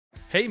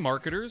Hey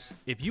marketers,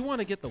 if you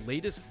want to get the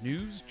latest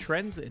news,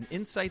 trends, and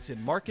insights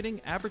in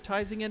marketing,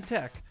 advertising, and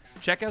tech,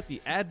 check out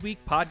the Adweek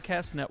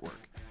Podcast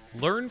Network.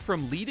 Learn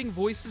from leading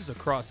voices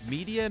across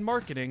media and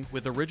marketing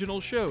with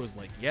original shows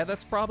like Yeah,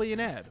 That's Probably an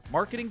Ad,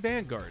 Marketing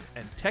Vanguard,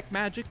 and Tech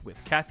Magic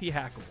with Kathy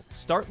Hackle.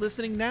 Start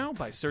listening now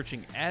by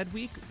searching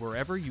Adweek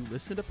wherever you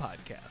listen to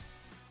podcasts.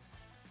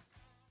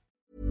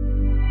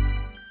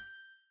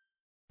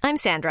 I'm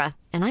Sandra,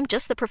 and I'm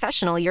just the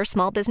professional your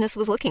small business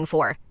was looking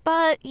for.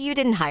 But you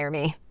didn't hire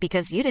me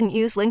because you didn't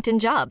use LinkedIn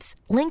Jobs.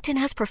 LinkedIn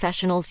has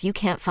professionals you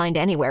can't find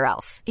anywhere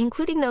else,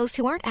 including those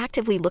who aren't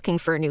actively looking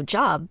for a new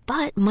job,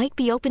 but might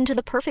be open to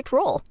the perfect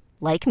role,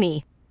 like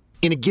me.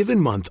 In a given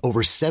month,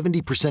 over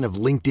 70% of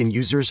LinkedIn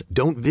users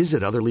don't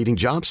visit other leading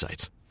job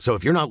sites. So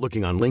if you're not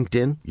looking on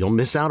LinkedIn, you'll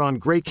miss out on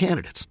great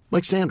candidates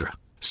like Sandra.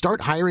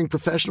 Start hiring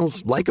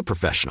professionals like a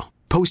professional.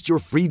 Post your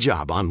free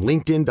job on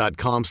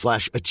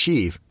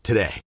linkedin.com/achieve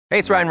today. Hey,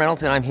 it's Ryan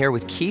Reynolds, and I'm here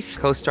with Keith,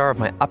 co-star of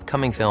my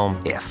upcoming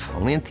film, If,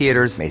 only in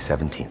theaters May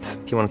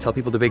 17th. Do you want to tell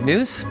people the big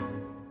news?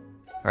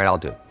 All right, I'll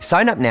do it.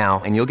 Sign up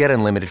now and you'll get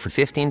unlimited for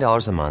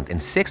 $15 a month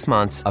and 6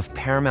 months of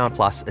Paramount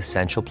Plus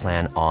Essential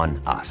Plan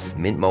on us.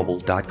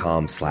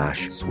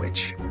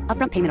 MintMobile.com/switch.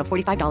 Upfront payment of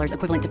 $45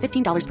 equivalent to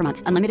 $15 per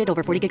month. Unlimited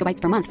over 40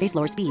 gigabytes per month. Face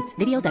lower speeds.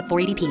 Videos at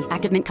 480p.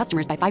 Active Mint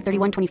customers by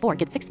 531.24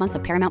 get 6 months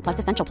of Paramount Plus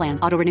Essential Plan.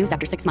 Auto renews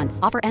after 6 months.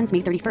 Offer ends May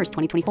 31st,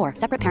 2024.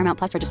 Separate Paramount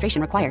Plus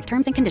registration required.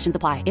 Terms and conditions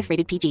apply if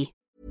rated PG.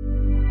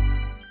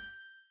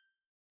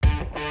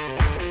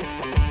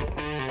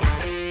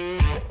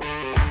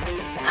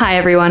 Hi,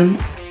 everyone.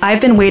 I've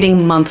been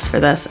waiting months for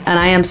this, and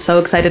I am so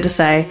excited to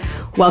say,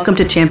 welcome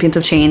to Champions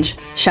of Change,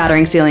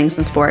 Shattering Ceilings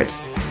in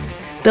Sports.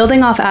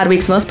 Building off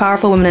Adweek's Most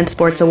Powerful Women in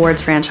Sports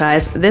Awards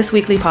franchise, this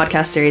weekly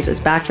podcast series is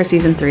back for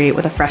Season 3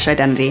 with a fresh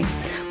identity.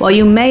 While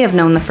you may have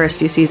known the first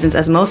few seasons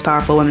as Most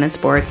Powerful Women in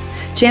Sports,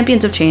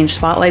 Champions of Change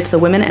spotlights the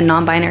women and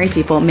non-binary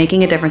people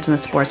making a difference in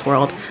the sports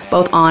world,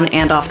 both on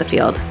and off the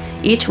field.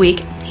 Each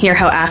week, hear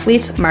how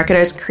athletes,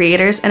 marketers,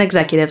 creators, and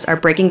executives are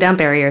breaking down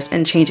barriers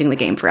and changing the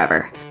game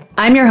forever.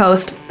 I'm your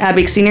host,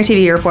 Adweek's senior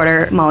TV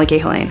reporter, Molly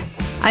Cahalan.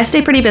 I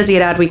stay pretty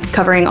busy at Adweek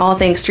covering all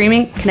things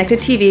streaming, connected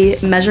TV,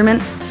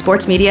 measurement,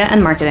 sports media,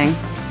 and marketing.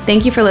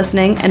 Thank you for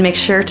listening, and make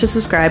sure to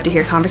subscribe to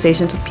hear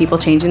conversations with people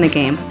changing the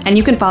game, and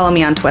you can follow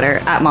me on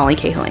Twitter at Molly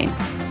Cahalan.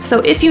 So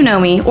if you know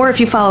me, or if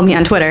you follow me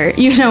on Twitter,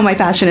 you know my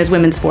passion is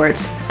women's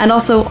sports, and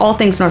also all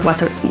things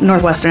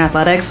Northwestern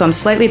athletics, so I'm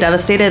slightly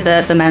devastated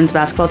that the men's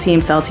basketball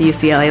team fell to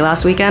UCLA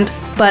last weekend.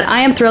 But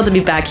I am thrilled to be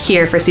back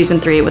here for Season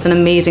 3 with an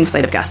amazing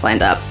slate of guests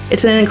lined up.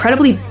 It's been an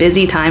incredibly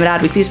busy time at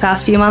Adweek these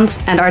past few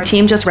months, and our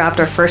team just wrapped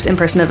our first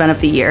in-person event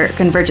of the year,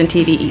 Convergent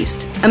TV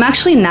East. I'm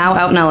actually now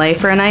out in LA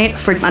for a night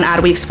for an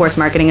Adweek sports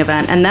marketing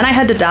event, and then I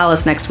head to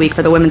Dallas next week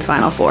for the Women's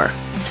Final Four.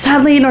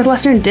 Sadly,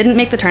 Northwestern didn't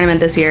make the tournament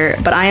this year,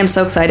 but I am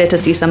so excited to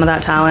see some of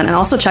that talent and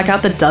also check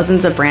out the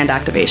dozens of brand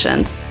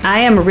activations. I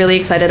am really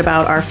excited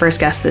about our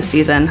first guest this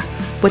season.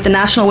 With the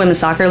National Women's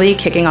Soccer League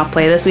kicking off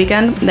play this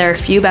weekend, there are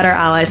few better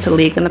allies to the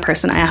league than the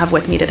person I have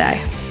with me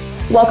today.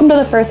 Welcome to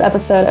the first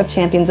episode of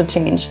Champions of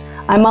Change.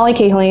 I'm Molly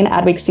Cahalan,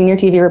 Adweek's senior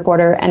TV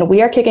reporter, and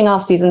we are kicking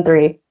off Season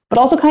 3, but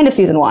also kind of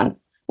Season 1,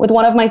 with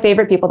one of my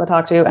favorite people to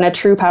talk to and a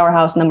true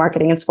powerhouse in the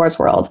marketing and sports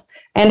world.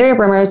 Andrea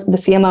Brimmer is the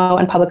CMO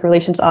and Public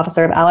Relations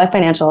Officer of Ally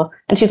Financial,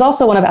 and she's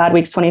also one of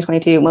Adweek's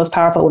 2022 Most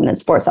Powerful Women in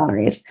Sports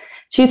honorees.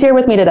 She's here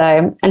with me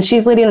today, and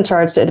she's leading the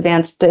charge to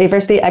advance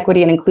diversity,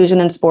 equity, and inclusion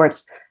in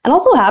sports, and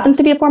also happens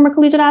to be a former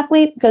collegiate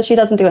athlete because she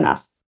doesn't do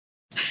enough.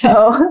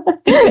 So,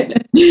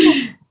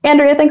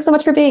 Andrea, thanks so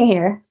much for being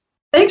here.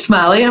 Thanks,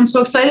 Molly. I'm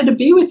so excited to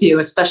be with you,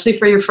 especially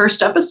for your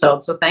first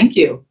episode, so thank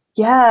you.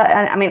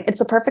 Yeah, I mean,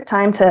 it's a perfect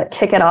time to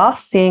kick it off,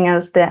 seeing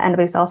as the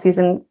NWSL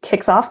season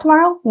kicks off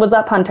tomorrow. Was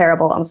that pun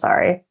terrible? I'm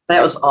sorry.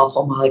 That was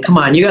awful, Molly. Come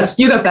on, you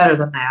got better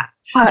than that.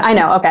 I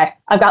know. Okay,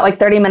 I've got like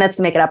 30 minutes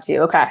to make it up to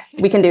you. Okay,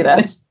 we can do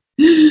this.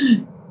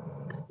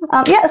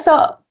 I guess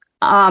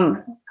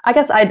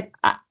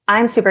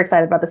I'm super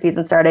excited about the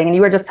season starting. And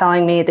you were just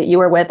telling me that you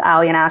were with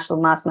Allie and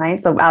Ashlyn last night.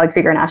 So Allie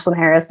Krieger and Ashlyn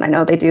Harris. And I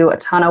know they do a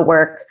ton of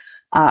work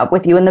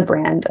with you in the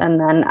brand. And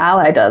then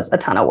Ally does a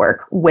ton of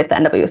work with the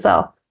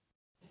NWSL.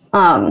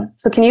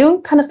 So can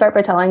you kind of start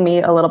by telling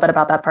me a little bit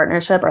about that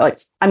partnership? Or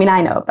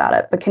I know about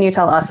it, but can you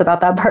tell us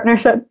about that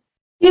partnership?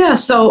 Yeah,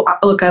 so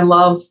look, I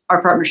love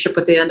our partnership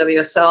with the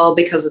NWSL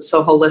because it's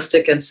so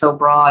holistic and so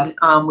broad.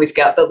 We've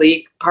got the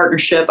league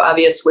partnership,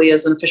 obviously,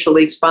 as an official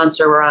league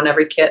sponsor. We're on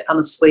every kit on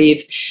the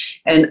sleeve.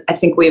 And I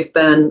think we've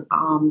been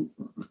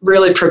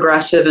really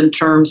progressive in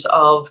terms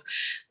of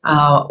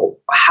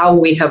how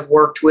we have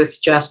worked with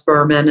Jess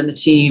Berman and the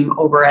team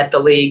over at the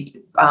league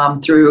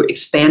through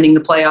expanding the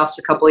playoffs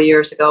a couple of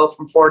years ago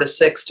from 4 to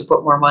 6 to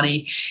put more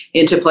money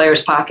into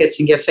players' pockets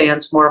and give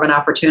fans more of an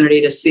opportunity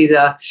to see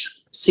the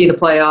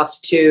playoffs,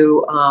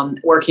 to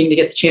working to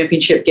get the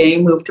championship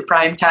game moved to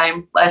prime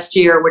time last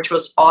year, which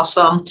was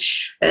awesome.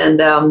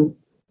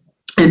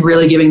 And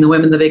really giving the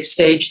women the big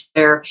stage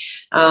there,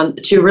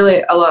 to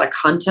really a lot of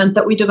content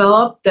that we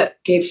developed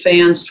that gave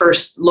fans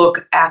first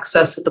look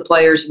access at the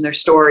players and their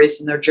stories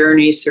and their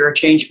journeys through our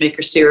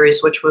Changemaker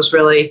series, which was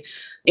really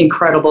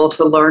incredible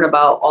to learn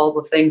about all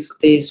the things that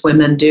these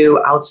women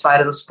do outside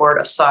of the sport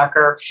of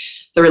soccer.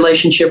 The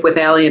relationship with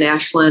Allie and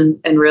Ashlyn,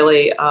 and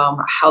really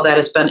how that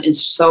has been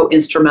so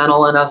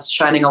instrumental in us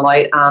shining a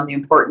light on the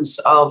importance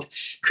of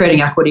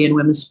creating equity in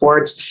women's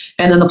sports.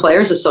 And then the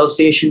Players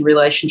Association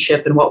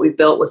relationship and what we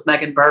built with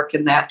Megan Burke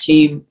and that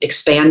team,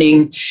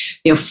 expanding,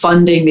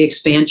 funding the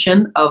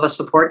expansion of a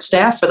support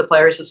staff for the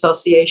Players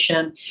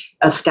Association,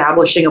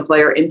 establishing a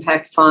player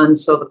impact fund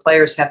so the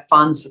players have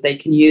funds that they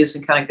can use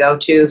and kind of go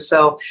to.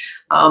 So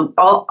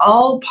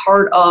all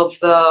part of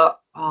the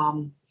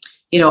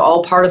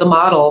all part of the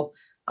model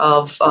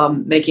of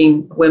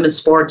making women's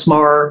sports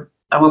more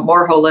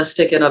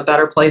holistic and a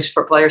better place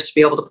for players to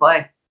be able to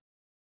play.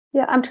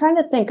 Yeah, I'm trying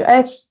to think.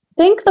 I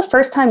think the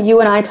first time you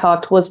and I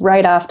talked was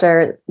right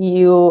after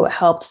you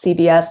helped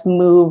CBS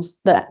move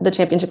the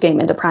championship game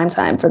into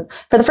primetime for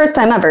the first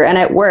time ever. And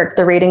it worked.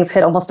 The ratings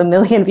hit almost 1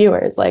 million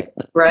viewers.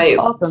 Right.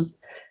 Awesome.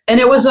 And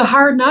it was a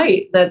hard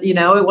night that,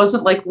 it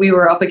wasn't like we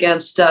were up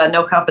against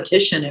no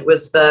competition. It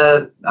was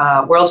the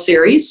World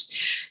Series,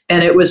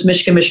 and it was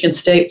Michigan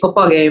State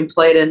football game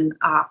played in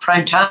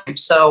prime time.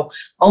 So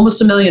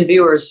almost 1 million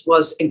viewers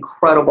was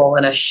incredible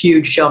and a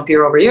huge jump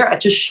year over year.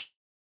 It just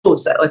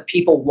shows that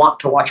people want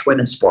to watch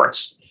women's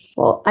sports.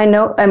 Well,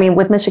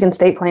 with Michigan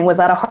State playing, was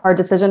that a hard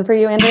decision for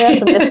you, Andrea,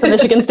 to miss the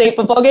Michigan State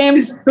football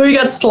game? We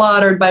got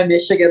slaughtered by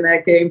Michigan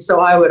that game,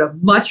 so I would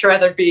have much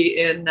rather be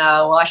in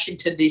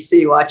Washington,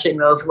 D.C. watching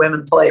those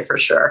women play for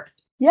sure.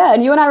 Yeah,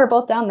 and you and I were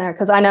both down there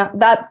because I know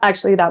that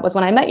was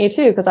when I met you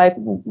too, because I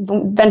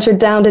ventured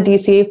down to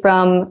D.C.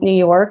 from New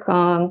York,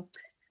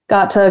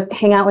 got to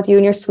hang out with you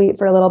in your suite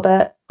for a little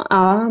bit.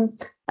 And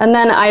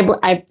then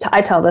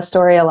I tell this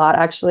story a lot,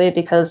 actually,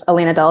 because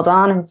Elena Del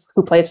Don,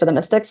 who plays for the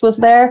Mystics, was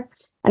there.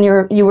 And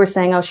you were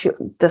saying, oh, shoot,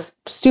 this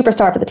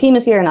superstar for the team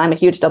is here, and I'm a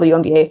huge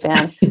WNBA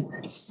fan.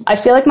 I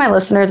feel like my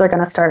listeners are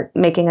going to start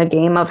making a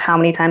game of how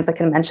many times I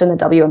can mention the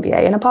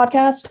WNBA in a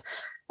podcast.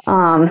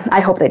 I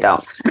hope they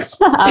don't.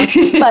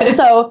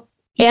 So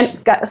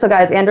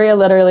guys, Andrea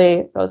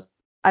literally goes,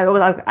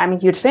 I'm a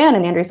huge fan.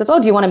 And Andrea says, oh,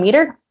 do you want to meet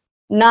her?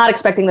 Not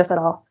expecting this at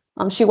all.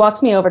 She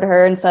walks me over to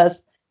her and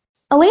says,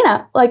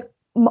 Elena,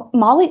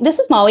 Molly, this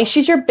is Molly.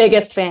 She's your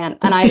biggest fan.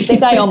 And I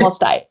think I almost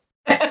died.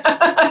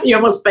 You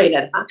almost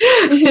fainted,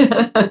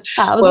 huh?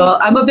 Well,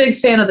 I'm a big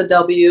fan of the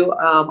W.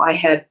 I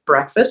had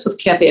breakfast with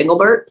Kathy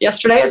Engelbert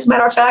yesterday, as a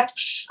matter of fact.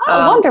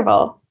 Oh,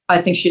 wonderful.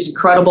 I think she's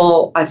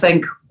incredible. I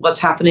think what's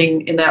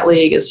happening in that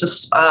league is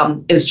just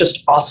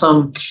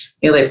awesome.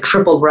 They've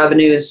tripled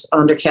revenues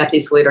under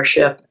Kathy's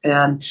leadership,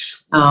 and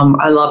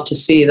I love to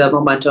see the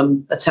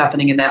momentum that's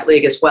happening in that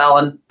league as well.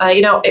 And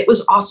it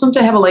was awesome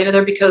to have Elena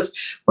there because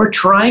we're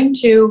trying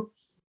to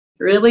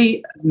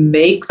really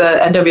make the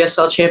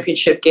NWSL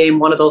championship game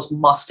one of those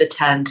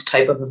must-attend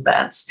type of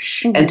events.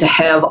 Mm-hmm. And to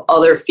have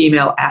other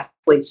female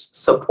athletes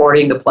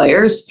supporting the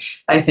players,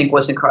 I think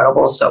was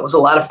incredible. So it was a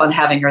lot of fun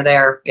having her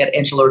there. We had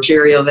Angela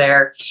Ruggiero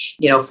there,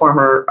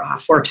 former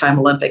 4-time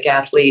Olympic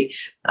athlete.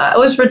 It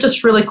was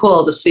just really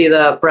cool to see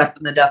the breadth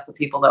and the depth of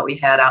people that we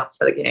had out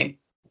for the game.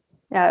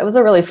 Yeah, it was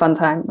a really fun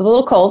time. It was a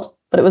little cold,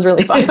 but it was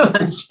really fun.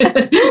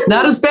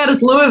 Not as bad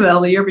as Louisville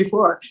the year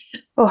before.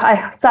 Oh,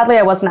 sadly,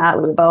 I wasn't at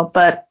Louisville,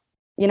 but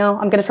I'm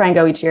going to try and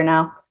go each year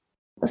now.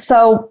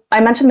 So I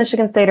mentioned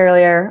Michigan State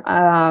earlier.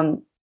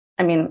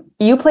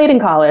 You played in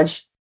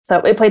college,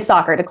 so you played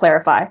soccer, to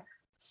clarify.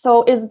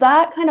 So is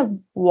that kind of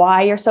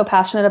why you're so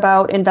passionate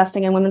about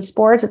investing in women's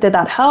sports? Did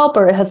that help,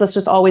 or has this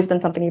just always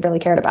been something you've really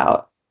cared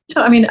about?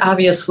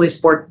 Obviously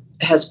sport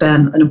has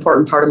been an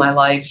important part of my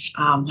life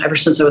ever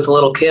since I was a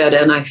little kid.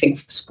 And I think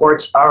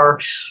sports are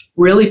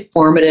really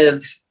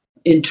formative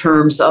in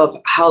terms of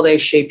how they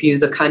shape you,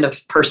 the kind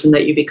of person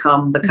that you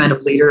become, the kind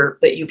of leader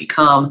that you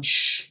become,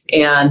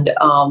 and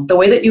the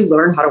way that you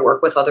learn how to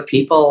work with other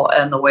people,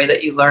 and the way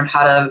that you learn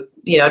how to,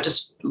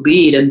 just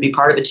lead and be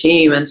part of a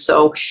team. And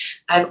so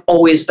I've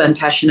always been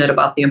passionate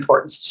about the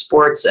importance of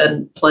sports,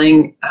 and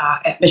playing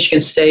at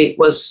Michigan State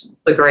was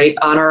the great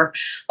honor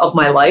of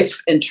my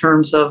life in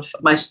terms of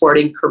my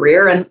sporting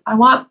career. And I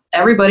want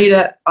everybody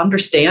to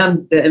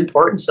understand the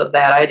importance of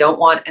that. I don't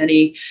want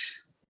any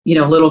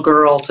little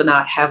girl to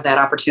not have that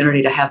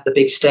opportunity to have the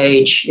big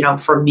stage.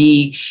 For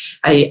me,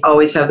 I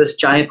always have this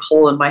giant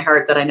hole in my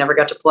heart that I never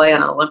got to play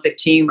on an Olympic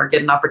team or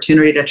get an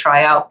opportunity to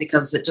try out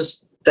because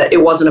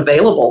it wasn't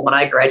available when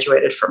I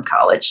graduated from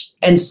college.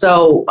 And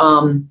so,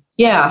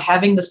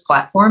 having this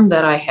platform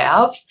that I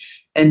have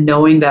and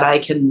knowing that I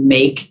can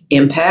make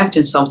impact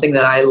in something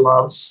that I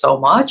love so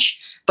much,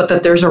 but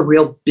that there's a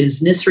real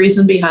business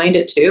reason behind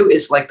it too,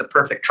 is like the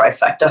perfect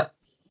trifecta.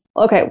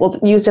 Okay, well,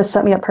 you just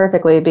set me up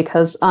perfectly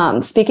because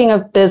speaking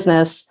of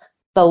business,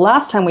 the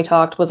last time we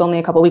talked was only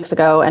a couple weeks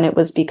ago, and it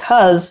was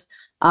because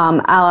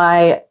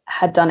Ally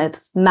had done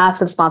its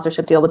massive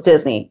sponsorship deal with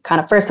Disney,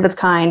 kind of first of its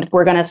kind.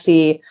 We're going to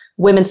see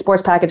women's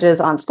sports packages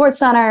on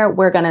SportsCenter.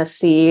 We're going to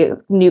see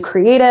new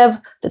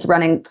creative that's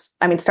running,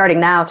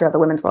 starting now throughout the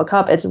Women's World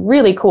Cup. It's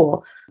really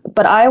cool.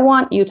 But I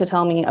want you to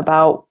tell me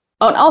about,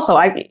 and also,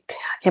 I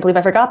can't believe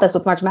I forgot this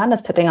with March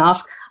Madness tipping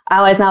off.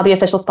 Ally is now the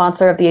official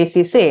sponsor of the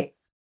ACC.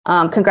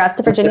 Congrats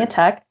to Virginia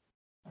Tech.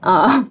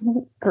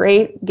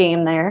 Great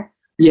game there.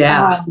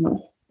 Yeah.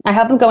 I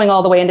have them going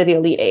all the way into the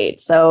Elite Eight,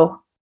 so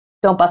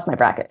don't bust my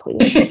bracket,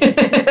 please.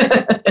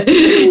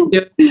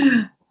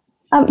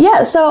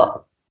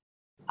 So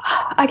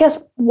I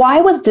guess, why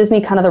was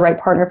Disney kind of the right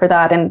partner for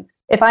that? And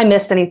if I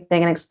missed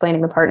anything in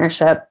explaining the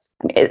partnership,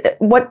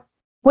 what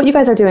you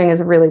guys are doing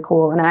is really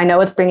cool. And I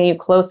know it's bringing you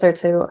closer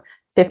to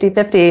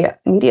 50-50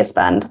 media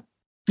spend.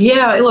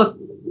 Yeah, look,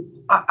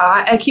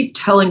 I keep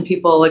telling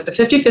people, like, the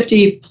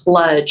 50-50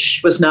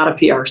 pledge was not a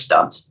PR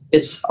stunt.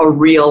 It's a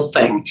real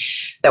thing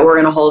that we're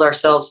going to hold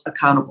ourselves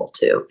accountable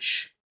to.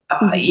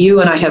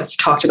 You and I have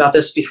talked about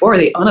this before.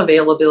 The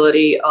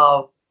unavailability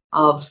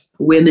of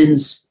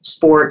women's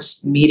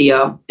sports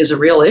media is a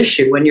real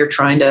issue when you're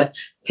trying to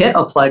hit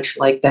a pledge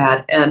like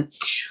that. And,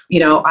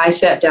 I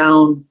sat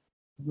down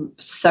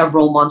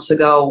several months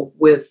ago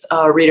with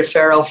Rita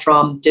Farrell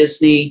from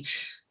Disney,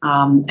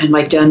 and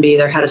Mike Denby,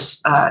 their head of,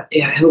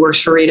 who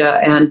works for Rita.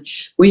 And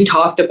we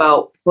talked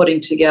about putting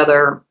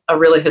together a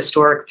really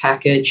historic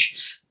package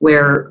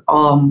where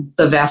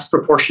the vast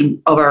proportion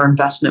of our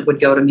investment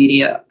would go to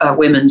media,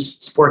 women's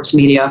sports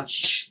media.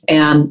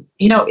 And,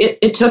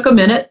 it took a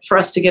minute for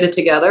us to get it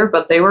together,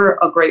 but they were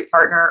a great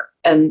partner.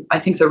 And I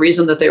think the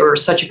reason that they were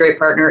such a great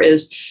partner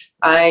is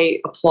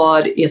I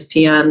applaud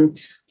ESPN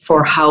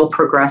for how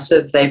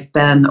progressive they've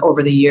been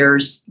over the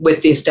years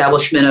with the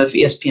establishment of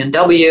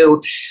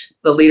ESPNW,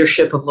 the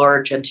leadership of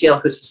Laura Gentile,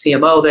 who's the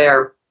CMO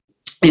there.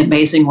 The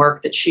amazing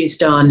work that she's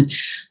done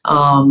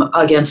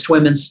against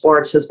women's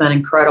sports has been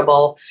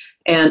incredible.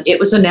 And it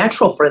was a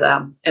natural for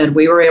them. And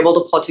we were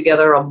able to put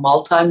together a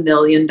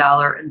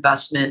multi-million-dollar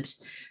investment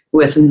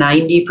with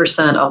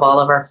 90% of all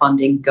of our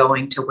funding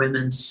going to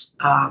women's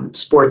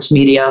sports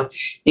media,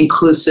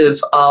 inclusive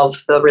of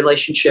the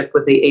relationship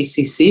with the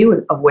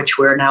ACC, of which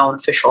we're now an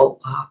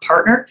official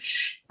partner.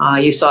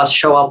 You saw us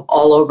show up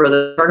all over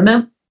the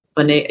tournament.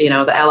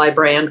 The Ally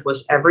brand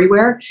was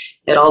everywhere.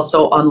 It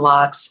also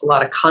unlocks a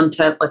lot of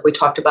content, like we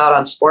talked about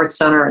on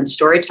SportsCenter, and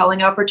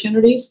storytelling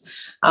opportunities.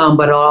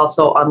 But it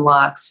also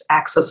unlocks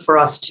access for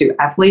us to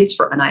athletes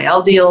for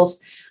NIL deals,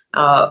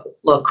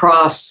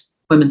 lacrosse,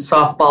 women's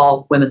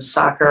softball, women's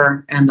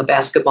soccer, and the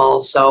basketball.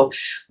 So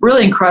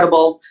really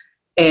incredible.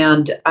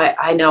 And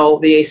I know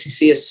the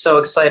ACC is so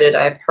excited.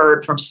 I've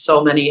heard from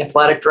so many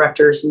athletic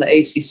directors in the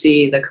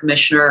ACC. The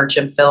commissioner,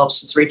 Jim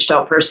Phillips, has reached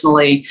out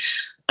personally.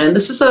 And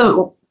this is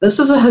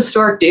a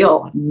historic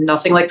deal.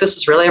 Nothing like this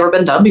has really ever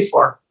been done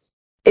before.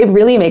 It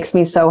really makes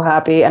me so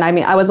happy. And I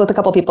mean, I was with a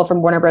couple people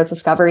from Warner Bros.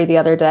 Discovery the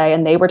other day,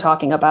 and they were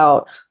talking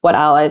about what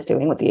Ally is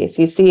doing with the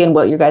ACC and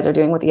what you guys are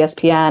doing with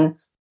ESPN.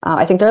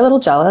 I think they're a little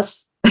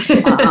jealous.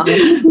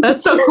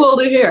 That's so cool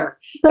to hear.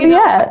 So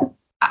yeah.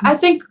 I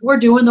think we're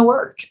doing the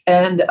work.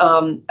 And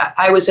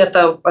I was at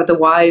the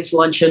WISE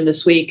luncheon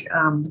this week.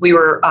 We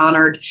were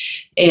honored.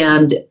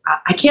 And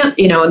I can't,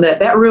 and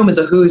that room is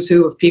a who's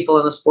who of people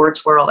in the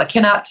sports world. I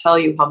cannot tell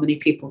you how many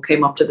people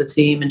came up to the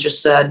team and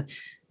just said,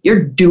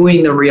 "You're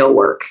doing the real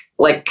work.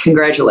 Like,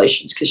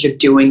 congratulations, because you're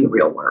doing the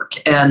real work."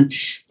 And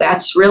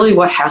that's really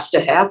what has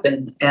to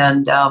happen.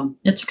 And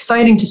it's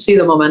exciting to see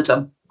the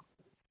momentum.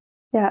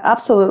 Yeah,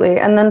 absolutely.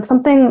 And then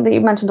something that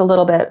you mentioned a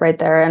little bit right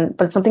there,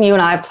 but it's something you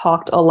and I have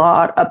talked a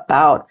lot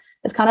about,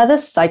 is kind of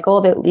this cycle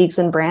that leagues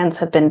and brands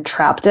have been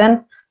trapped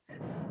in.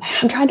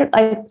 I'm trying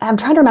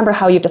to remember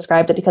how you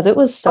described it, because it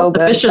was so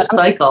good. Vicious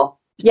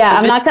cycle. Yeah,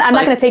 I'm not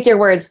going to take your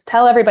words.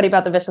 Tell everybody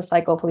about the vicious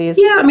cycle, please.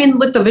 Yeah, I mean,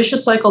 look, the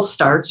vicious cycle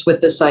starts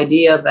with this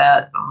idea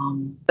that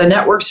the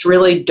networks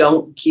really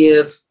don't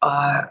give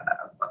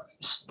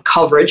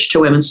coverage to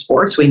women's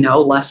sports. We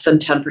know less than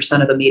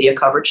 10% of the media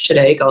coverage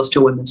today goes to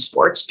women's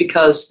sports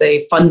because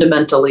they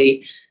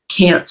fundamentally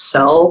can't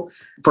sell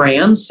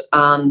brands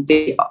on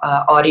the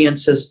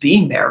audiences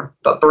being there.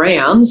 But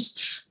brands,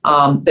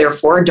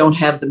 therefore, don't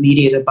have the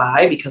media to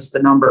buy because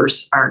the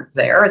numbers aren't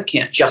there. They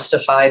can't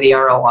justify the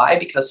ROI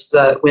because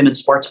the women's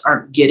sports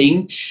aren't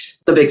getting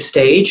the big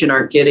stage and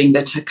aren't getting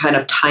the kind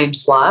of time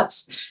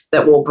slots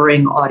that will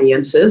bring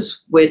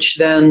audiences, which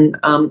then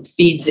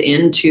feeds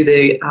into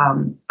the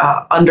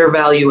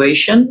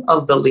undervaluation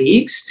of the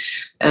leagues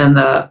and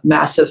the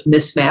massive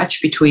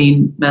mismatch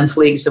between men's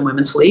leagues and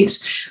women's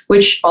leagues,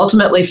 which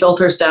ultimately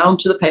filters down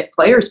to the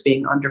players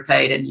being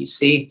underpaid. And you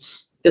see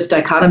this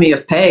dichotomy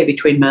of pay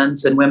between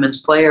men's and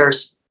women's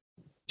players.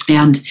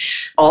 And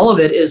all of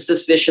it is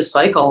this vicious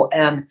cycle.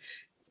 And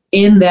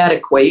in that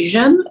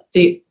equation,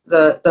 the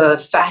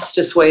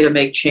fastest way to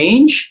make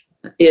change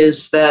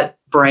is that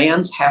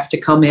brands have to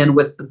come in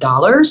with the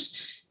dollars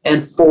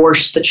and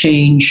force the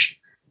change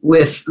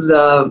with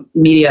the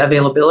media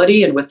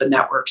availability and with the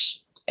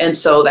networks. And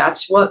so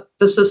that's what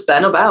this has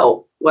been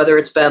about, whether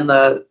it's been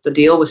the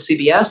deal with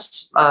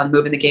CBS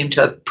moving the game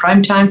to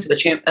primetime for the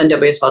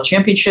NWSL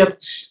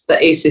championship, the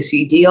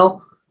ACC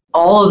deal.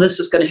 All of this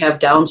is going to have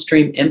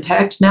downstream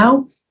impact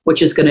now,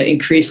 which is going to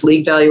increase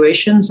league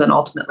valuations and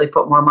ultimately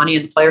put more money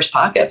in players'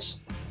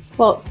 pockets.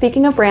 Well,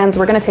 speaking of brands,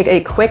 we're going to take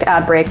a quick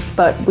ad break,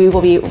 but we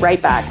will be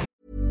right back.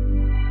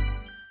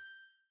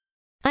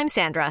 I'm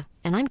Sandra,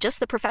 and I'm just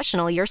the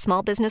professional your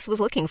small business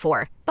was looking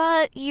for.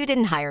 But you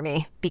didn't hire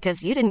me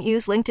because you didn't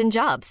use LinkedIn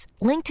Jobs.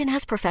 LinkedIn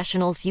has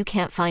professionals you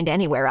can't find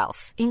anywhere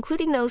else,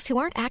 including those who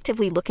aren't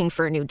actively looking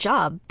for a new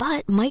job,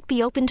 but might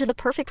be open to the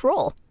perfect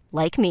role,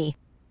 like me.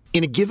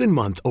 In a given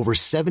month, over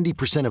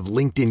 70% of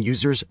LinkedIn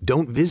users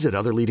don't visit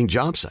other leading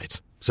job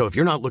sites. So if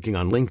you're not looking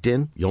on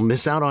LinkedIn, you'll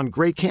miss out on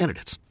great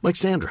candidates like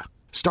Sandra.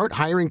 Start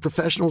hiring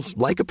professionals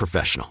like a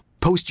professional.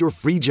 Post your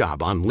free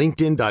job on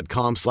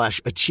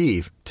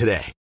linkedin.com/achieve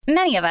today.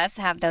 Many of us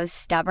have those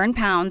stubborn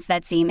pounds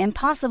that seem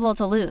impossible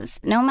to lose,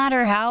 no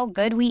matter how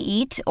good we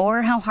eat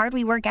or how hard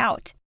we work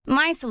out.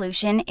 My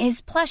solution is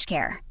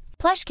PlushCare.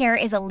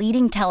 PlushCare is a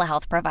leading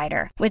telehealth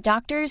provider with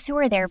doctors who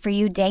are there for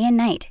you day and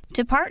night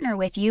to partner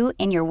with you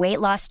in your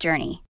weight loss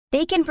journey.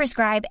 They can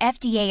prescribe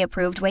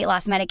FDA-approved weight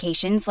loss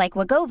medications like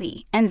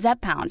Wegovy and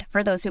Zepbound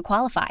for those who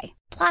qualify.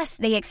 Plus,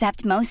 they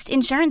accept most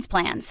insurance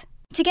plans.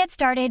 To get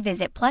started,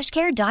 visit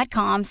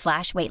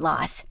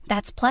plushcare.com/weightloss.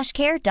 That's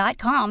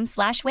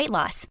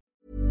plushcare.com/weightloss.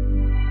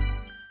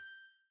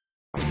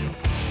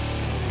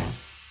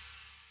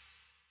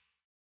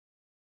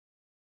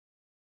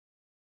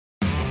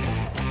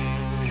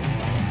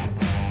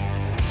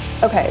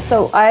 Okay,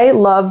 so I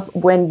love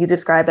when you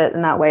describe it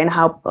in that way and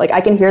how, like,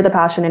 I can hear the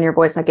passion in your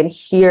voice and I can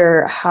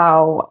hear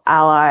how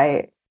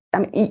Ally, I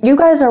mean, you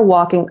guys are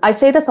walking, I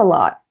say this a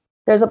lot.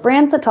 There's a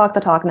brands that talk the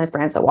talk and there's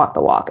brands that walk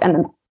the walk.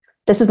 And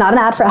this is not an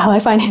ad for Ally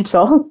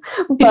Financial,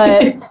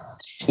 but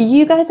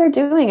you guys are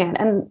doing it.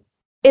 And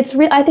it's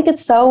I think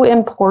it's so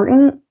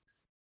important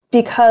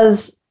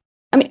because,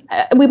 I mean,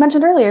 we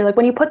mentioned earlier, like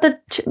when you put the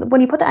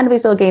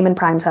NWSL game in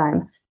prime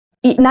time,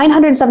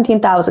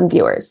 917,000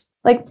 viewers,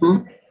 like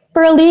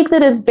for a league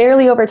that is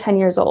barely over 10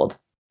 years old,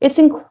 it's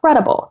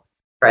incredible.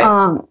 Right.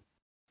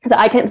 So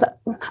I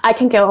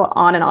can go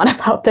on and on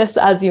about this,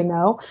 as you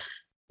know,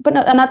 but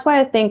no, and that's why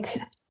I think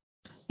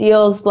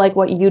deals like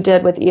what you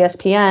did with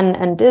ESPN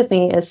and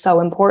Disney is so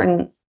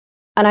important.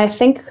 And I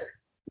think,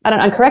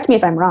 and correct me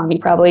if I'm wrong, you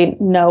probably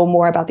know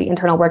more about the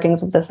internal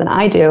workings of this than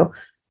I do,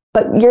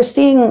 but you're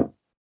seeing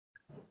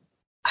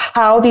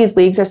how these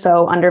leagues are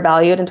so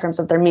undervalued in terms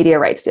of their media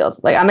rights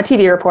deals. Like, I'm a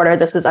TV reporter.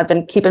 I've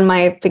been keeping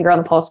my finger on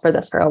the pulse for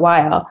this for a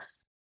while.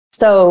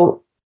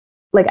 So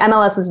like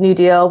MLS's new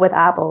deal with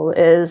Apple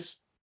is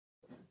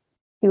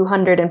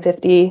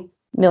 $250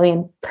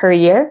 million per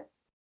year.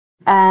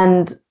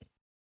 And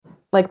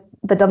like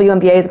the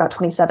WNBA is about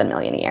 $27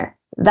 million a year.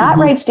 That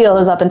rights deal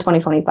is up in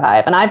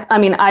 2025. And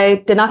I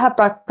did not have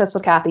breakfast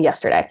with Kathy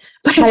yesterday,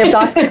 but I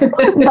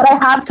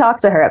have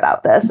talked to her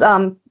about this.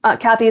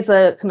 Kathy's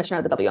the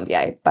commissioner of the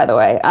WNBA, by the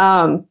way.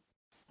 And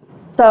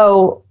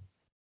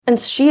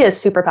she is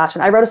super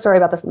passionate. I wrote a story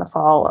about this in the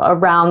fall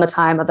around the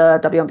time of the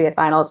WNBA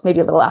finals, maybe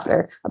a little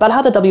after, about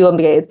how the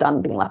WNBA is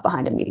done being left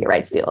behind in media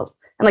rights deals.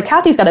 And like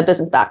Kathy's got a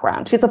business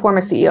background. She's a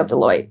former CEO of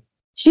Deloitte.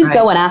 She's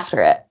going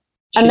after it.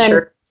 And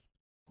then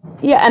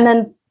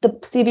the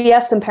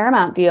CBS and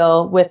Paramount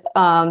deal with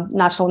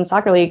National Women's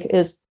Soccer League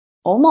is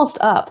almost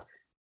up.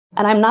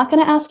 And I'm not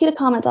going to ask you to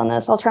comment on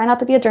this. I'll try not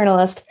to be a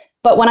journalist.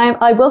 But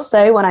I will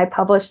say, when I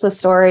published the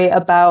story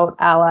about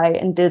Ally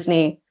and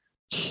Disney,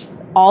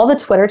 all the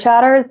Twitter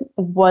chatter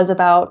was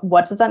about,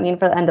 what does that mean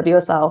for the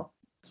NWSL?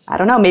 I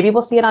don't know. Maybe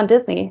we'll see it on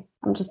Disney.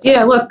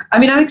 Look, I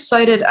mean, I'm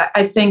excited.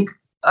 I think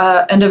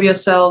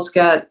NWSL's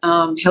got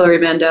Hilary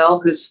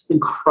Mandel, who's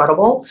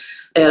incredible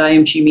at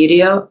IMG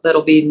Media,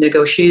 that'll be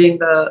negotiating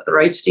the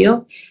rights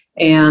deal.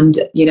 And,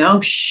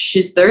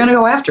 they're going to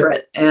go after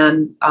it.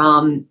 And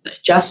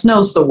Jess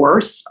knows the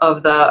worth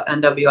of the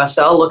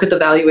NWSL. Look at the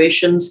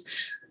valuations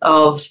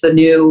of the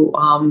new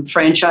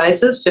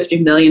franchises,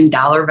 $50 million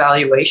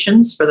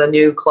valuations for the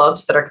new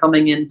clubs that are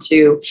coming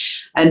into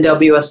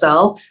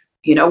NWSL.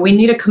 We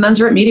need a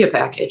commensurate media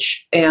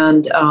package.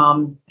 And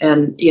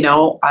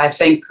I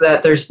think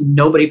that there's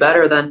nobody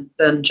better than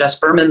Jess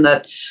Berman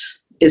that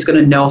is going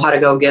to know how to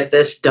go get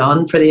this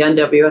done for the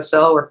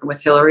NWSL, working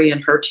with Hillary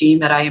and her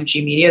team at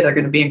IMG Media. They're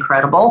going to be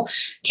incredible.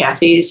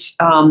 Kathy's,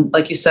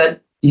 like you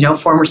said,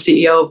 former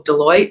CEO of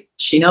Deloitte.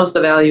 She knows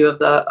the value of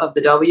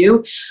the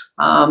W.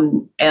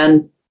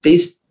 And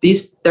these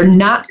they're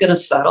not going to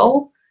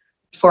settle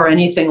for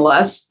anything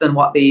less than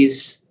what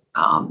these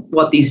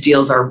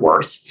deals are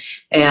worth.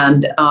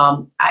 And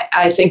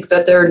I think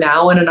that they're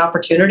now in an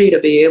opportunity to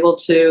be able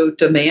to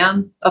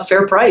demand a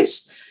fair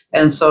price.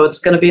 And so it's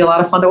going to be a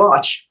lot of fun to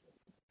watch.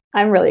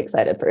 I'm really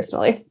excited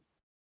personally.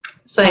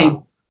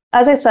 Same.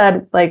 As I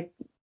said, like,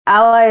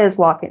 Ally is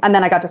walking, and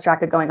then I got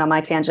distracted going on my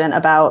tangent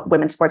about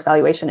women's sports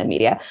valuation in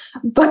media.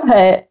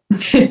 But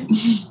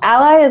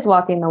Ally is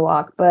walking the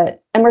walk,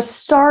 and we're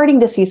starting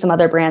to see some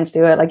other brands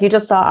do it. Like, you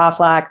just saw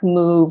Aflac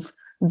move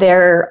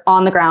their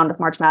on the ground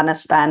March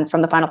Madness spend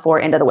from the Final Four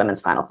into the women's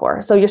Final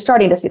Four. So you're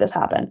starting to see this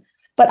happen.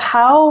 But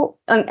how,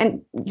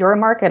 and you're a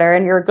marketer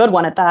and you're a good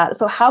one at that.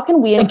 So how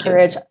can we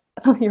encourage,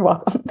 you're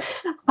welcome.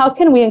 How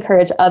can we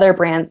encourage other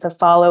brands to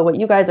follow what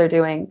you guys are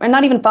doing, or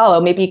not even follow,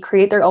 maybe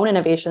create their own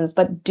innovations,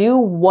 but do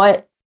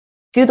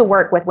the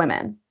work with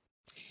women?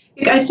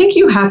 I think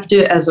you have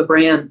to, as a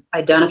brand,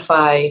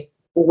 identify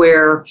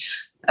where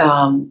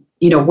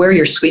where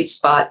your sweet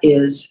spot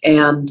is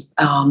and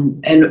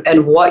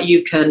what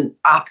you can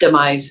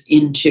optimize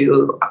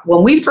into.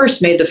 When we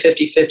first made the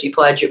 50-50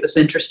 pledge, it was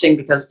interesting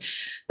because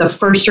the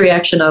first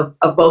reaction of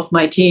both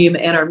my team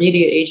and our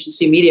media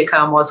agency,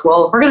 MediaCom, was,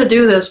 well, if we're going to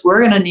do this, we're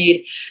going to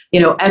need,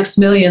 X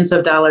millions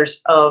of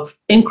dollars of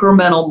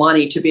incremental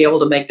money to be able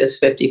to make this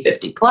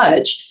 50-50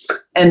 pledge.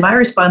 And my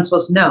response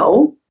was,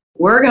 no,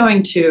 we're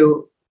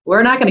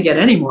not going to get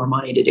any more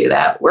money to do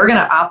that. We're going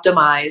to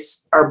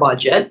optimize our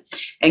budget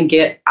and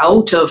get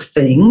out of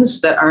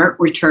things that aren't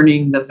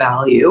returning the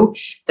value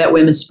that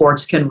women's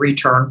sports can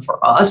return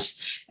for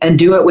us, and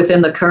do it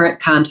within the current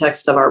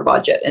context of our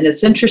budget. And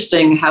it's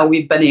interesting how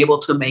we've been able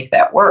to make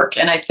that work.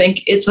 And I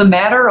think it's a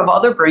matter of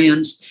other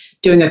brands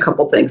doing a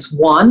couple things.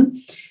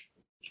 One,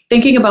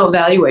 thinking about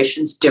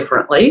valuations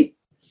differently.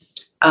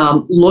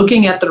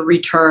 Looking at the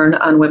return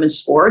on women's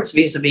sports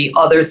vis-a-vis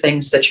other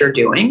things that you're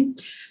doing.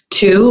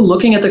 Two,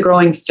 looking at the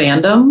growing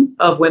fandom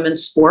of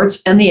women's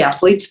sports and the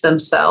athletes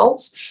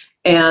themselves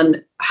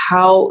and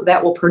how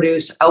that will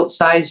produce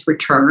outsized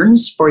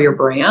returns for your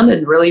brand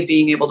and really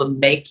being able to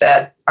make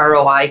that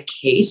ROI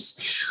case.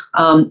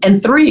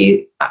 And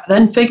three,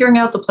 then figuring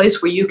out the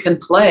place where you can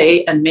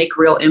play and make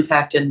real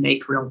impact and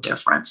make real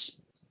difference.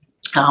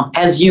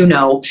 As you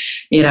know,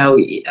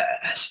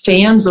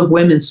 fans of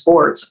women's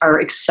sports are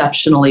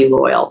exceptionally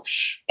loyal,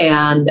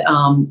 and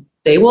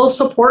they will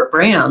support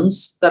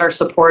brands that are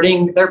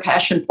supporting their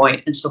passion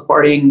point and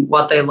supporting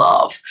what they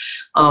love.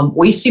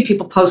 We see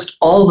people post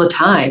all the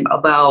time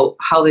about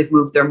how they've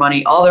moved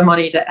all their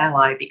money to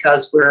Ally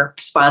because we're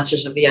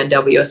sponsors of the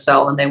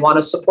NWSL and they want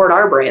to support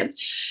our brand.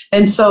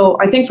 And so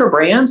I think for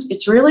brands,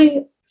 it's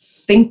really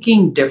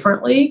thinking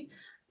differently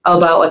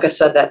about, like I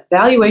said, that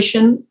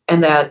valuation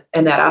and that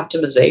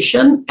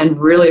optimization, and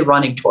really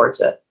running towards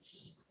it.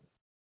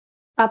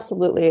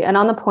 Absolutely. And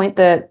on the point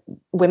that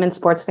women's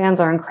sports fans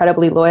are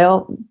incredibly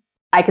loyal,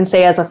 I can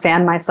say as a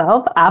fan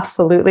myself,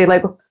 absolutely.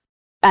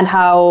 And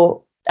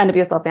how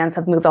NWSL fans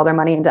have moved all their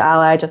money into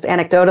Ally. Just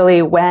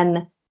anecdotally,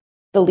 when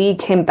the league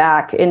came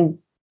back in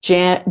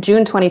June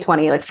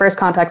 2020, first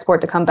contact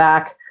sport to come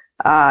back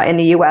in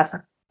the US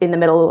in the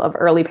middle of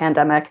early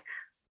pandemic,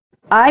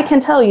 I can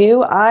tell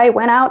you, I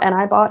went out and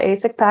I bought a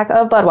 6-pack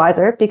of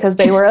Budweiser because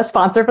they were a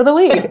sponsor for the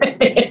league.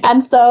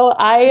 And so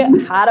I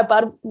had a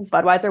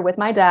Budweiser with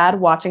my dad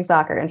watching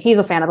soccer. And he's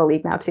a fan of the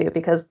league now, too,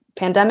 because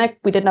pandemic,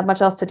 we didn't have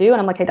much else to do. And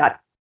I'm like, hey, Dad,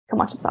 come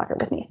watch some soccer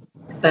with me.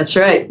 That's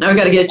right. Now we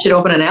got to get you to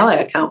open an Ally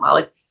account,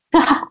 Molly.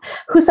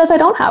 Who says I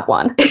don't have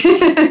one?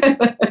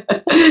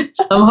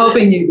 I'm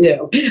hoping you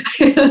do.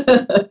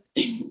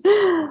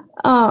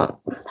 And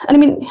I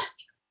mean,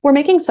 we're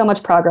making so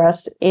much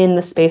progress in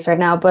the space right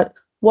now, but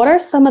what are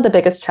some of the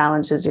biggest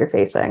challenges you're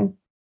facing?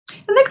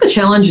 I think the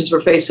challenges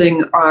we're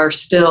facing are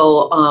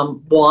still,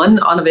 one,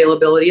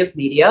 unavailability of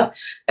media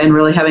and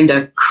really having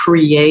to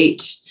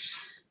create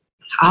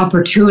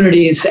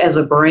opportunities as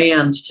a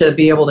brand to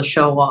be able to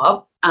show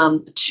up.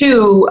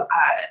 Two,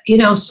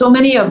 so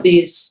many of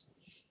these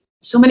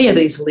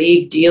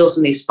league deals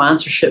and these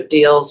sponsorship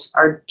deals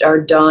are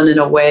done in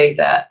a way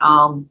that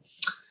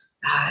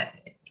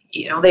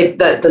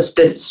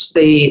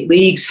the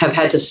leagues have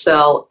had to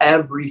sell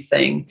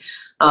everything.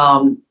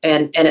 And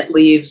it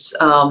leaves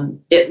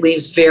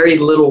very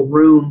little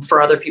room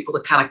for other people to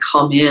kind of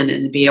come in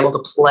and be able to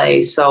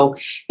play. So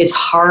it's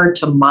hard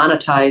to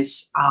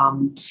monetize,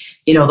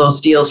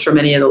 those deals for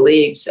many of the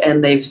leagues,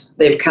 and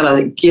they've kind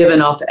of given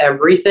up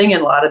everything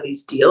in a lot of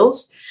these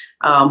deals.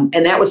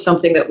 And that was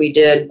something that we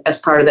did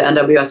as part of the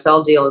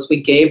NWSL deal, is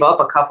we gave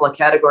up a couple of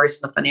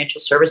categories in the financial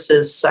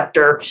services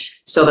sector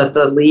so that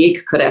the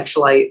league could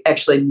actually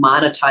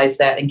monetize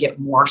that and get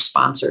more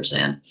sponsors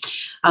in.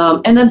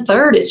 And then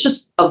third, it's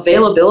just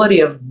availability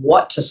of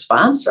what to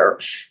sponsor.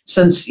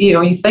 Since,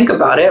 you think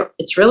about it,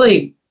 it's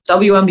really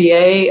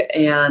WNBA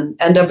and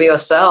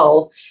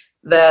NWSL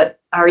that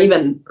are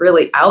even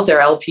really out there,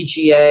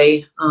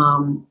 LPGA,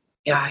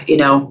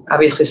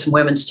 obviously some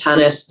women's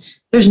tennis.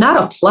 There's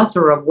not a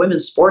plethora of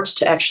women's sports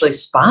to actually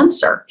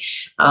sponsor.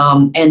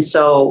 And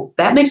so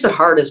that makes it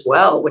hard as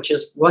well, which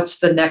is, what's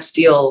the next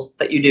deal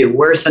that you do?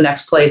 Where's the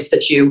next place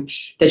that you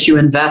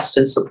invest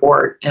and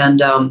support?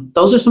 And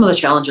those are some of the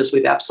challenges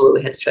we've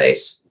absolutely had to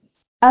face.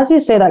 As you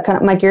say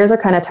that, my gears are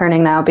kind of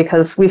turning now,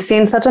 because we've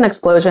seen such an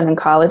explosion in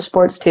college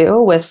sports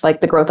too, with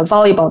the growth of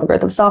volleyball, the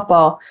growth of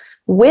softball,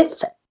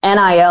 with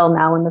NIL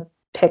now in the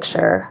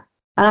picture.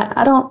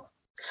 And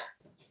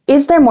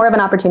is there more of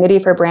an opportunity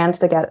for brands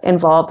to get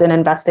involved in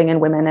investing in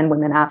women and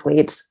women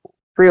athletes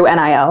through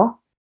NIL?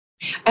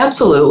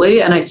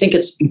 Absolutely. And I think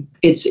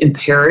it's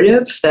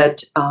imperative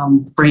that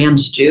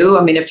brands do.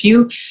 I mean, if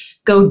you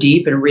go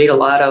deep and read a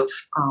lot of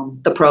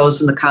the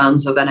pros and the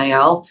cons of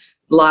NIL,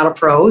 a lot of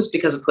pros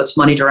because it puts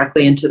money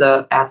directly into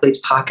the athletes'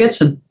 pockets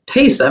and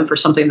pays them for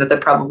something that they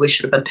probably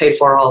should have been paid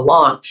for all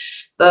along.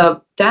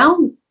 The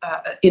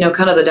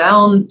the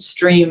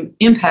downstream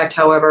impact,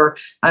 however,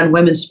 on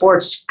women's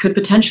sports could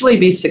potentially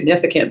be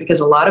significant, because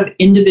a lot of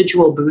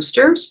individual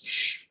boosters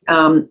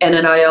and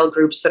NIL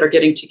groups that are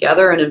getting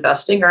together and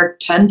investing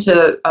tend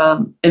to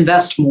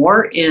invest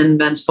more in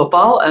men's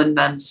football and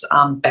men's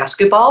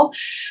basketball,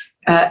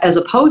 as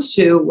opposed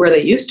to where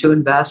they used to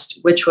invest,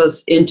 which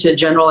was into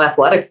general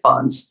athletic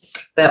funds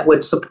that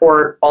would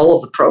support all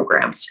of the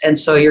programs. And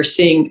so you're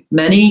seeing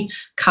many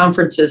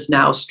conferences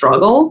now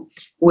struggle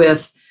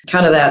with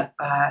kind of that,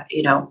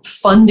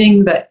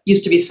 funding that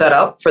used to be set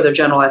up for their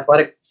general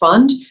athletic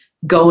fund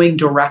going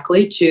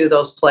directly to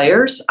those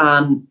players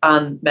on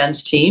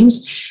men's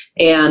teams,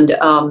 and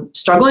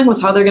struggling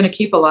with how they're going to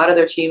keep a lot of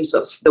their teams,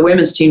 the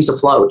women's teams,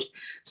 afloat.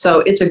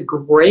 So it's a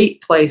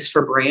great place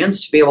for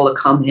brands to be able to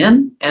come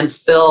in and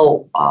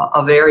fill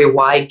a very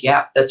wide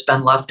gap that's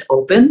been left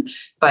open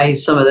by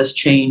some of this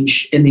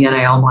change in the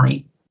NIL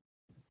money.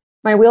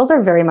 My wheels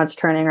are very much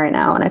turning right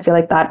now, and I feel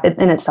like that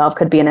in itself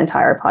could be an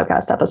entire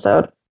podcast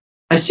episode.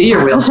 I see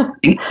your wheels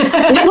turning.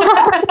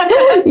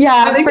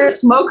 Yeah. I think there's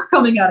smoke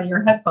coming out of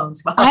your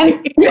headphones.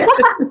 I'm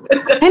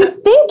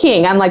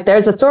thinking, I'm like,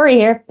 there's a story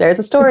here. There's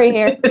a story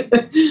here.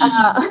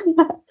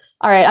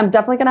 All right. I'm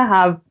definitely going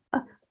to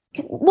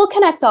we'll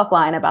connect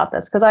offline about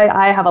this because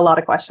I have a lot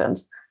of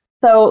questions.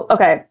 So,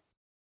 okay.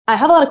 I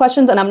have a lot of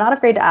questions and I'm not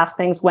afraid to ask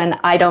things when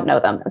I don't know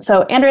them.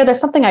 So, Andrea,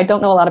 there's something I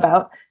don't know a lot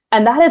about,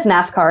 and that is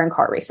NASCAR and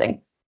car racing.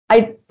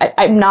 I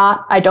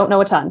don't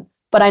know a ton,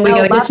 but I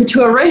know. We got to get you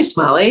to a race,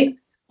 Molly.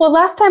 Well,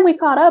 last time we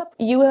caught up,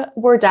 you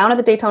were down at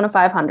the Daytona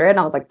 500, and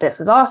I was like, this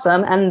is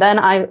awesome. And then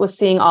I was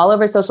seeing all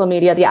over social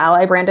media the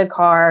Ally branded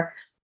car.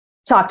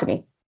 Talk to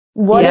me.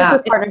 What is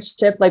this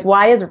partnership? Like,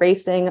 why is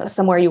racing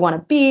somewhere you want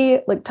to be?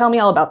 Like, tell me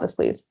all about this,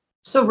 please.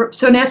 So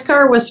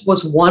NASCAR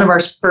was one of our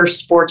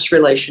first sports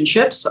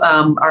relationships.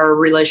 Our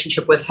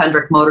relationship with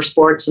Hendrick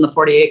Motorsports and the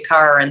 48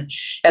 car, and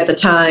at the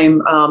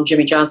time,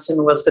 Jimmy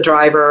Johnson was the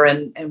driver,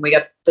 and we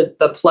got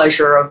the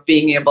pleasure of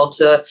being able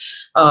to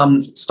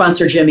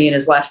sponsor Jimmy in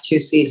his last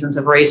 2 seasons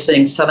of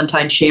racing.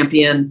 7-time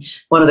champion,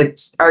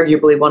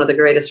 arguably one of the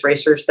greatest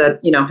racers that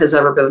has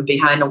ever been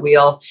behind a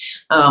wheel.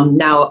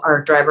 Now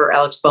our driver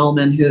Alex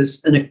Bowman,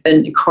 who's an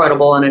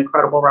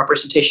incredible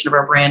representation of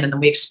our brand, and then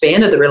we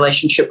expanded the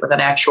relationship with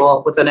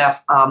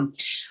a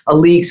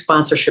league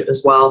sponsorship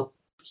as well.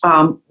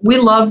 We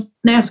love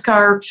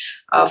NASCAR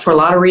for a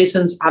lot of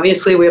reasons.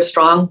 Obviously, we have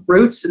strong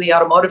roots in the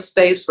automotive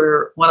space.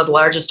 We're one of the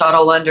largest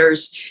auto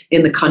lenders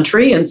in the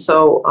country. And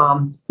so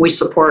we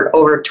support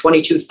over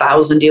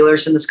 22,000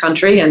 dealers in this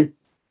country and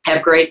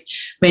have great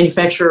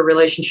manufacturer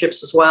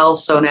relationships as well.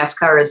 So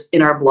NASCAR is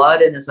in our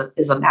blood and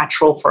is a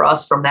natural for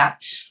us from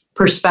that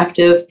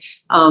perspective.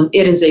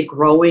 It is a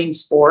growing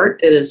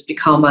sport. It has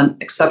become an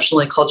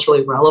exceptionally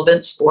culturally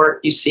relevant sport.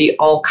 You see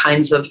all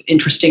kinds of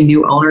interesting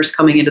new owners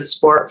coming into the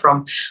sport,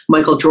 from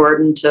Michael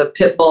Jordan to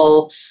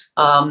Pitbull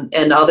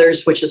and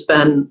others, which has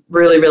been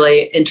really,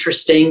 really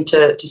interesting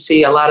to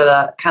see a lot of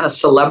the kind of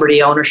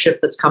celebrity ownership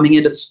that's coming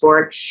into the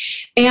sport.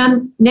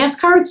 And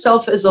NASCAR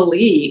itself as a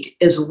league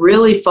is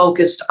really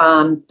focused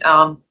on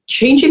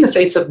changing the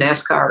face of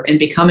NASCAR and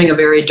becoming a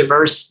very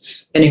diverse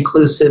and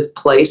inclusive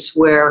place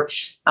where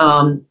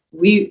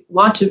it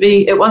wants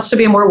to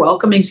be a more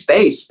welcoming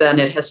space than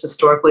it has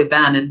historically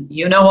been. And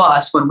you know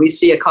us, when we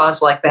see a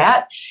cause like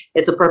that,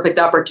 it's a perfect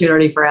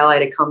opportunity for Ally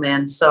to come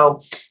in.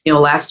 So,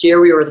 last year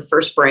we were the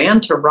first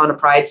brand to run a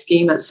pride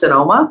scheme at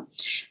Sonoma.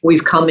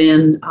 We've come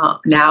in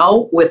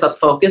now with a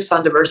focus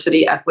on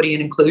diversity, equity,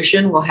 and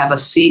inclusion. We'll have a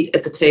seat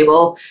at the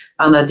table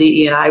on the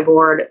DE&I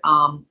board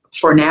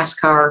for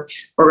NASCAR.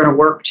 We're going to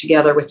work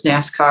together with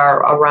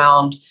NASCAR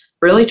around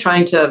really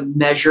trying to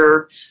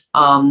measure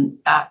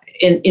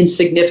in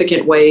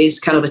significant ways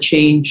kind of the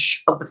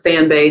change of the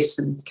fan base,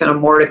 and kind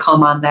of more to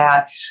come on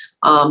that.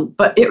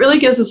 But it really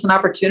gives us an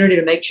opportunity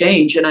to make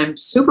change. And I'm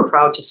super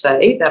proud to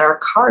say that our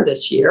car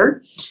this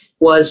year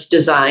was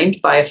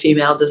designed by a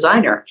female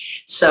designer.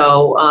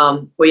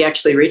 So we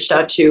actually reached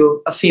out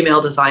to a female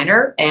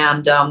designer,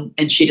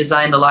 and she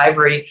designed the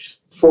livery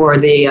for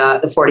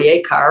the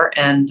 48 car.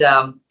 And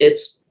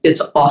it's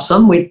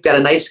awesome. We've got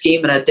a night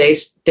scheme and a day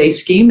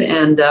scheme,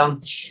 and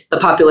the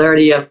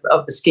popularity of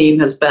the scheme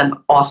has been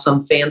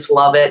awesome. Fans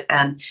love it,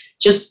 and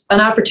just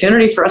an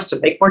opportunity for us to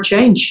make more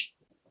change.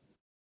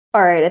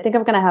 All right, I think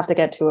I'm going to have to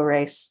get to a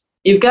race.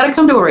 You've got to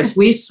come to a race.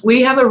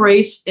 We have a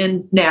race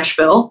in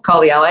Nashville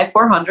called the Ally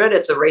 400.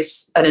 It's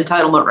an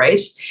entitlement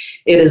race.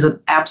 It is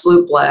an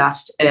absolute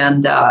blast,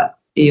 and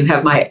you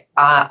have my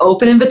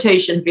open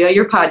invitation via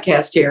your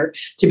podcast here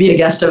to be a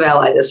guest of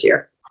Ally this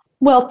year.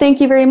 Well, thank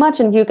you very much.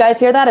 And you guys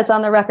hear that? It's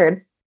on the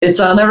record. It's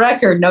on the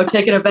record. No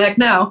taking it back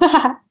now.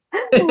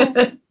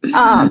 And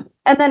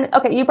then,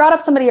 okay, you brought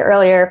up somebody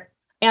earlier,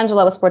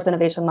 Angela with Sports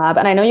Innovation Lab.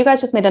 And I know you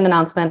guys just made an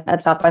announcement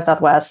at South by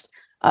Southwest.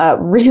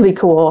 Really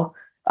cool.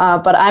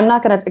 But I'm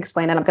not going to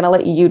explain it. I'm going to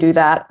let you do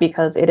that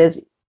because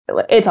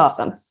it's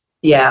awesome.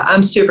 Yeah,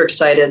 I'm super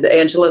excited.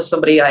 Angela's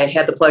somebody I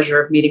had the pleasure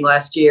of meeting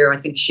last year. I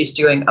think she's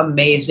doing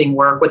amazing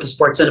work with the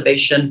Sports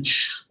Innovation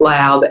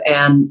Lab.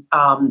 And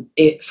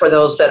for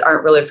those that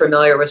aren't really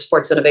familiar with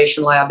Sports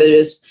Innovation Lab, it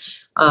is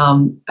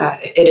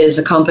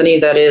a company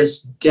that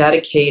is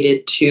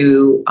dedicated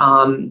to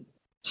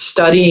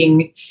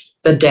studying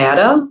the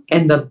data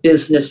and the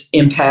business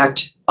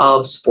impact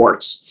of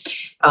sports,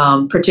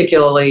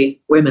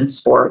 particularly women's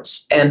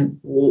sports, and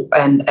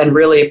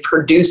really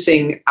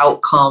producing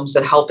outcomes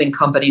and helping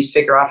companies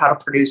figure out how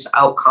to produce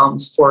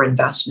outcomes for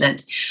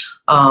investment.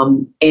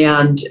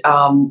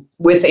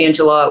 With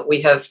Angela,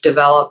 we have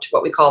developed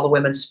what we call the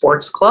Women's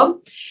Sports Club.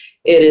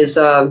 It is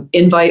an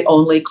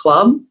invite-only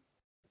club.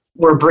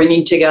 We're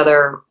bringing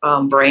together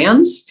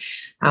brands,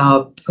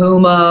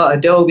 Puma,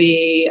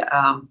 Adobe,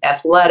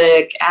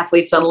 Athletic,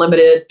 Athletes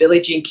Unlimited,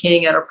 Billie Jean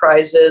King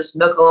Enterprises,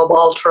 Michelob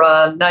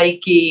Ultra,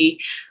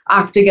 Nike,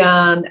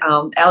 Octagon,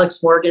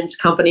 Alex Morgan's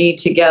company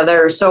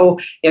together. So,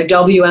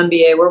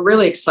 WNBA, we're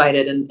really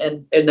excited,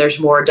 and there's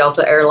more,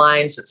 Delta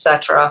Airlines, et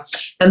cetera.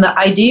 And the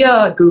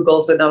idea,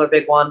 Google's another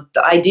big one.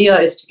 The idea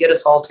is to get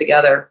us all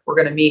together. We're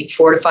going to meet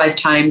 4 to 5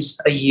 times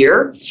a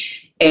year.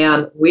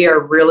 And we are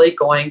really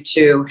going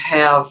to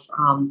have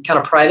kind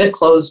of private,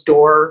 closed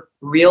door,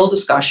 real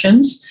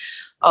discussions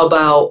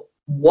about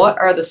what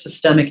are the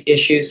systemic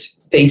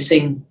issues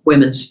facing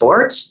women's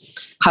sports.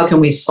 How can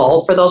we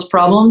solve for those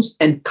problems?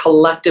 And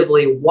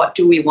collectively, what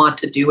do we want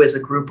to do as a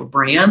group of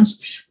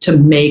brands to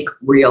make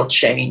real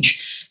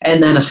change?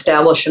 And then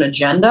establish an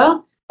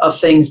agenda of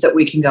things that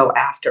we can go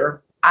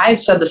after. I've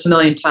said this a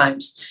million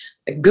times.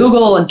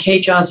 Google and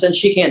Kate Johnson,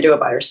 she can't do it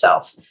by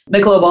herself.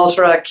 Michelob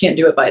Ultra can't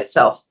do it by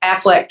itself.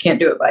 Aflac can't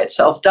do it by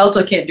itself.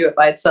 Delta can't do it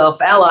by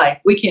itself. Ally,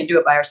 we can't do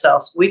it by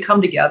ourselves. We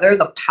come together,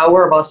 the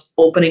power of us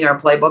opening our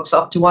playbooks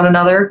up to one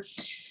another,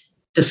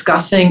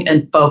 discussing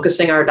and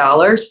focusing our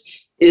dollars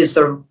is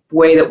the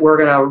way that we're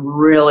going to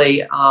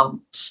really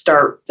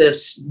start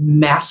this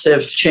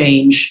massive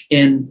change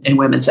in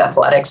women's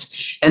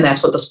athletics. And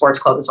that's what the sports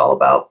club is all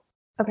about.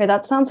 Okay,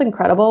 that sounds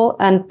incredible.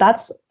 And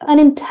that's an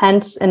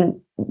intense and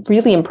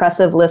really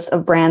impressive list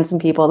of brands and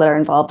people that are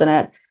involved in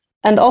it.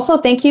 And also,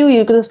 thank you.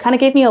 You just kind of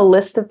gave me a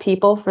list of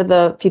people for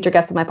the future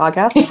guests of my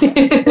podcast.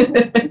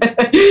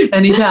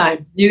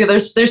 Anytime.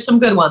 There's some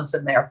good ones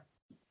in there.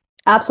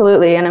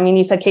 Absolutely. And I mean,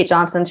 you said Kate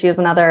Johnson. She is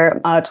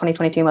another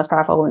 2022 most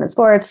powerful woman in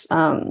sports.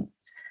 And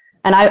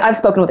I've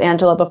spoken with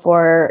Angela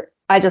before.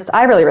 I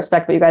really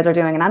respect what you guys are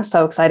doing. And I'm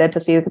so excited to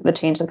see the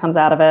change that comes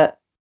out of it.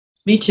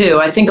 Me too.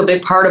 I think a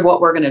big part of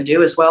what we're going to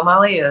do as well,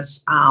 Molly,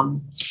 is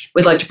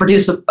we'd like to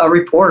produce a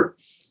report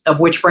of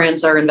which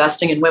brands are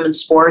investing in women's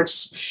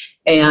sports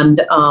and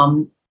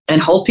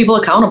hold people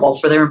accountable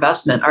for their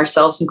investment,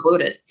 ourselves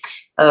included,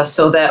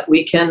 so that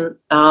we can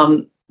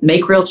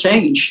make real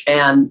change.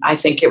 And I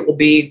think it will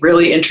be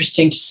really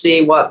interesting to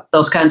see what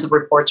those kinds of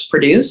reports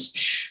produce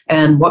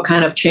and what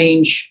kind of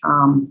change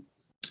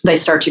they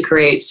start to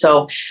create.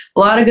 So a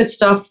lot of good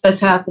stuff that's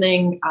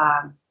happening.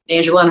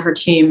 Angela and her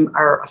team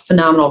are a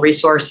phenomenal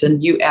resource.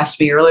 And you asked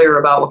me earlier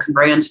about what can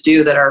brands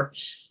do that are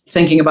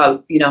thinking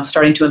about,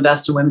 starting to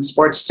invest in women's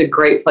sports. It's a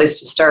great place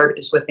to start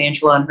is with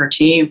Angela and her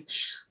team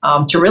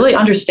to really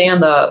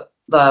understand the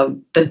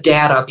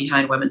data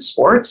behind women's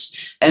sports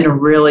and to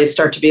really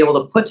start to be able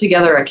to put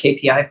together a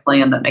KPI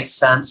plan that makes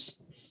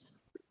sense.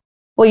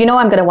 Well,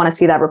 I'm going to want to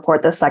see that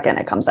report the second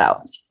it comes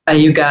out.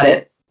 You got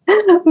it.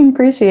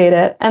 Appreciate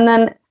it. And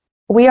then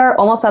we are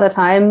almost out of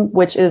time,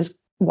 which is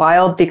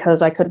wild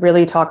because I could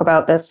really talk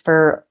about this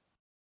for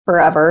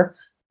forever.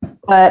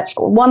 But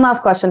one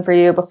last question for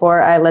you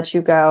before I let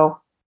you go.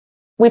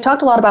 We've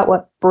talked a lot about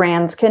what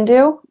brands can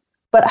do,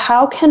 but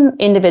how can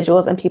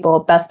individuals and people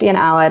best be an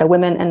ally to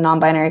women and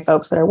non-binary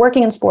folks that are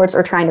working in sports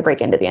or trying to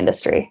break into the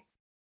industry?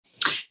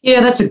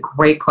 Yeah, that's a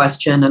great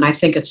question. And I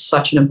think it's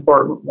such an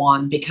important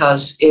one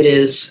because it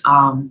is,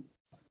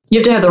 you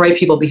have to have the right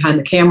people behind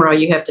the camera.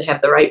 You have to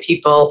have the right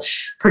people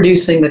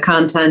producing the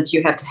content.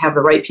 You have to have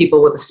the right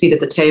people with a seat at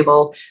the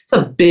table. It's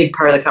a big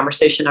part of the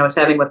conversation I was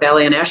having with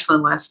Allie and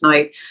Ashlyn last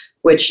night,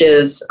 which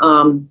is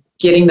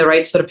getting the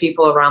right set of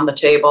people around the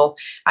table.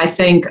 I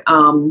think,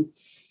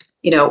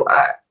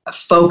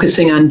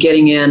 focusing on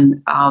getting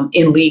in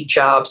league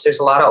jobs. There's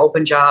a lot of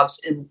open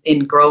jobs in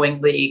growing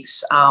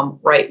leagues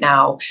right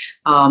now.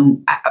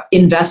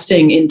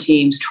 Investing in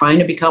teams, trying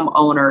to become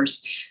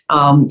owners.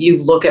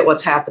 You look at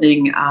what's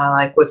happening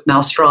like with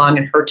Mel Strong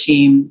and her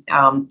team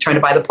trying to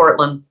buy the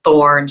Portland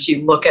Thorns.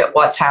 You look at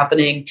what's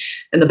happening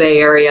in the Bay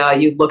Area.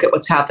 You look at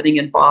what's happening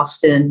in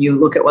Boston. You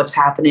look at what's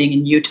happening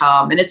in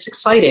Utah, and it's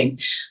exciting.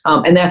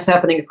 And that's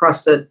happening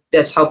across the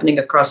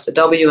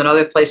W and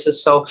other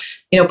places. So,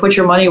 put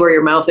your money where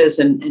your mouth is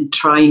and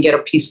try and get a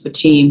piece of the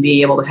team,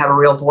 be able to have a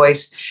real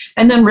voice,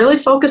 and then really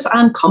focus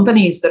on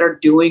companies that are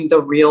doing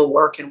the real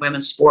work in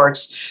women's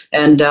sports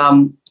and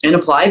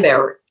apply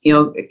there.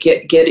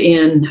 Get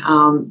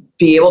in,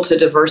 be able to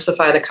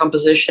diversify the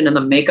composition and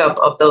the makeup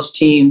of those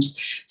teams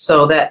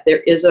so that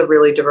there is a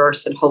really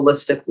diverse and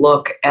holistic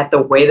look at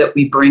the way that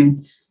we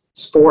bring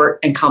sport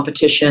and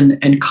competition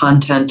and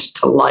content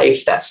to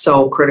life. That's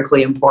so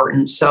critically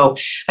important. So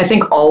I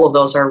think all of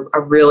those are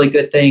really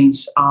good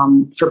things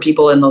for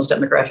people in those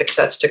demographic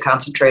sets to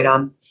concentrate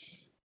on.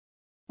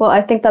 Well,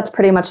 I think that's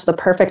pretty much the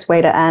perfect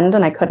way to end,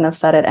 and I couldn't have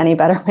said it any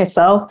better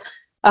myself.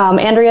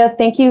 Andrea,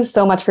 thank you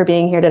so much for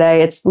being here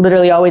today. It's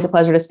literally always a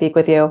pleasure to speak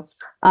with you.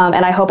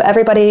 And I hope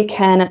everybody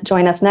can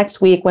join us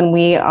next week when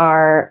we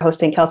are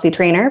hosting Kelsey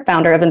Trainer,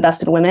 founder of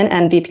Invested Women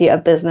and VP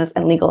of Business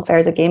and Legal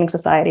Affairs at Gaming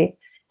Society.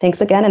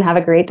 Thanks again and have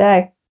a great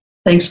day.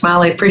 Thanks,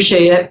 Molly.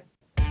 Appreciate it.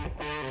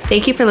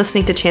 Thank you for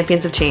listening to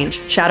Champions of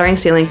Change, Shattering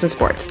Ceilings in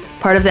Sports,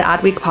 part of the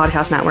Adweek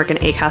Podcast Network and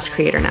Acast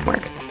Creator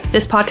Network.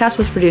 This podcast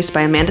was produced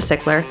by Amanda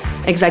Sickler,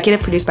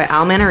 executive produced by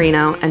Al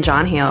Manarino and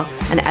John Hale,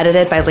 and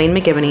edited by Lane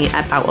McGivney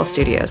at Boutwell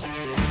Studios.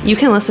 You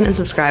can listen and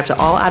subscribe to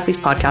all Adweek's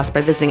podcasts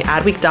by visiting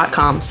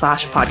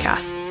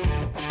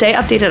adweek.com/podcasts. Stay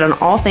updated on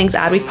all things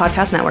Adweek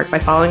Podcast Network by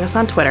following us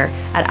on Twitter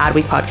at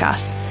Adweek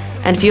Podcasts.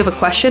 And if you have a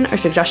question or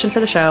suggestion for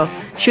the show,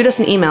 shoot us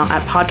an email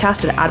at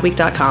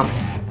podcast@adweek.com.